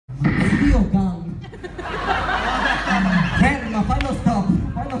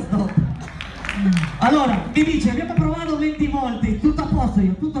Allora, mi dice, abbiamo provato 20 volte, tutto a posto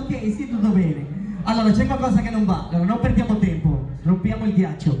io, tutto ok, sì, tutto bene. Allora, c'è qualcosa che non va, allora non perdiamo tempo, rompiamo il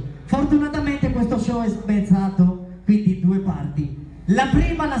ghiaccio. Fortunatamente questo show è spezzato, quindi due parti. La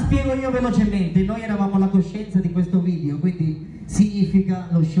prima la spiego io velocemente, noi eravamo alla coscienza di questo video, quindi significa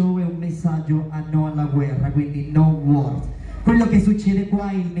lo show è un messaggio a no alla guerra, quindi no wars. Quello che succede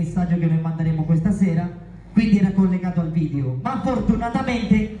qua è il messaggio che noi manderemo questa sera, quindi era collegato al video, ma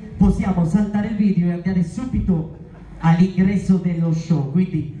fortunatamente possiamo saltare il video e andare subito all'ingresso dello show,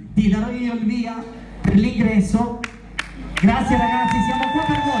 quindi ti darò io il via per l'ingresso. Grazie ragazzi, siamo qua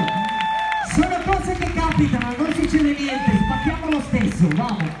per voi. Sono cose che capitano, non succede niente, spacchiamo lo stesso,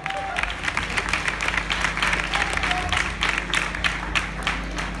 vamos.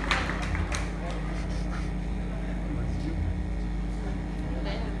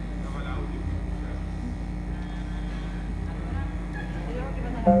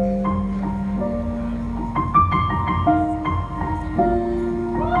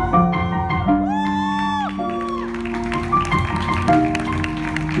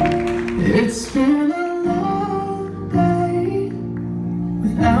 It's been a long day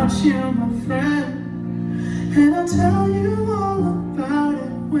without you, my friend, and I'll tell you all about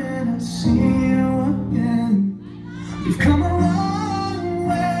it when I see you again. We've come a long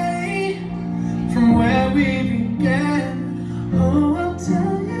way from where we began. Oh, I'll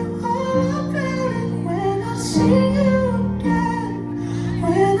tell you all about it when I see you again.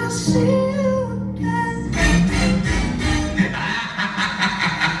 When I see you again.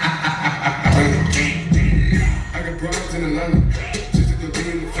 In Atlanta, just to go be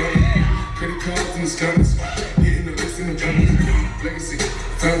in the family. Credit cards and the scammers, hitting the list in the family. Legacy,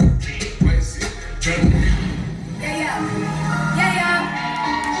 family, legacy, family. Yeah, yeah, yeah, yeah.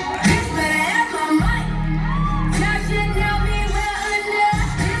 This better have my money. Y'all should know me well enough.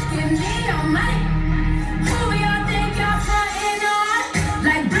 Just give me your money. Who y'all think y'all frontin' on?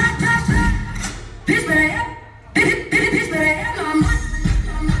 Like black, black, black. This better have, this better have my money.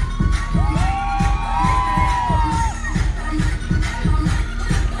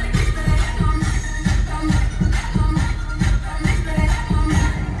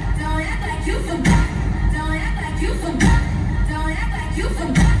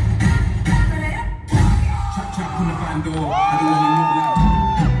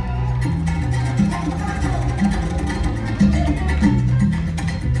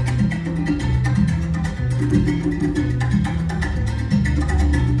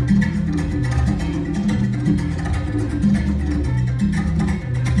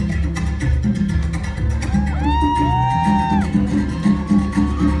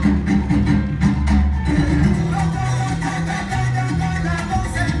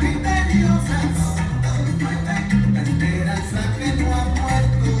 Espera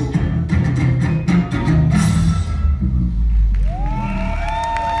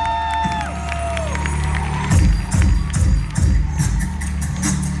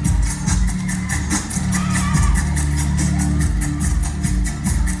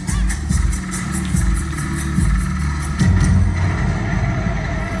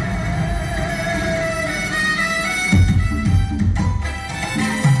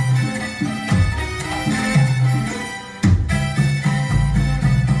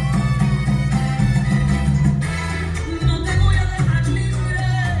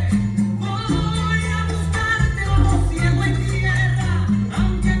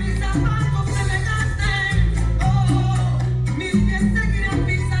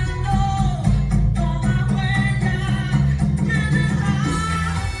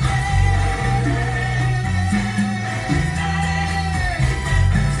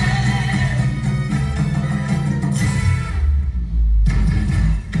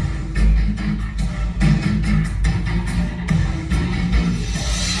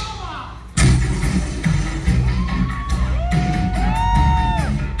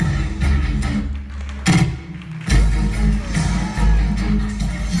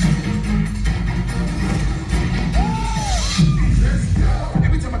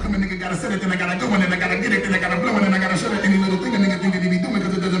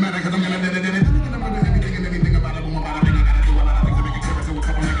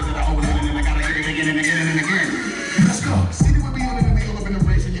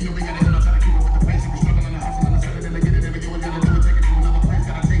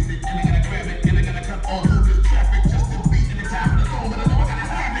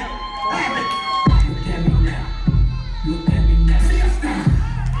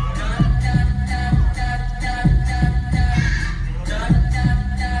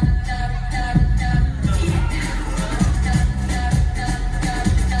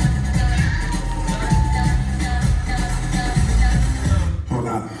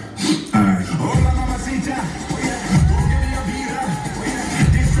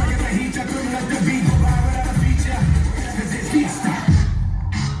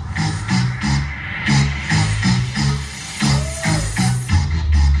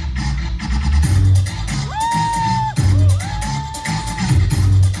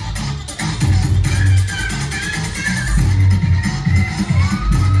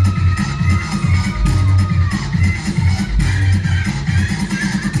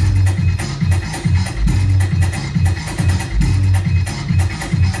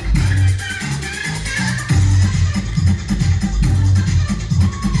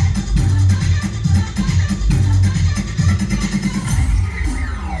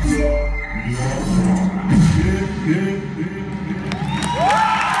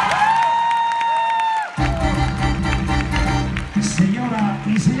Signora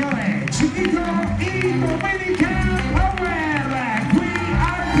e signore, Chiquito y Dominican Power, qui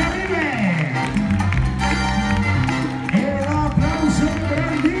al Caribe. E l'applauso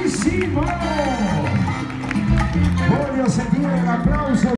grandissimo. Voglio sentire l'applauso.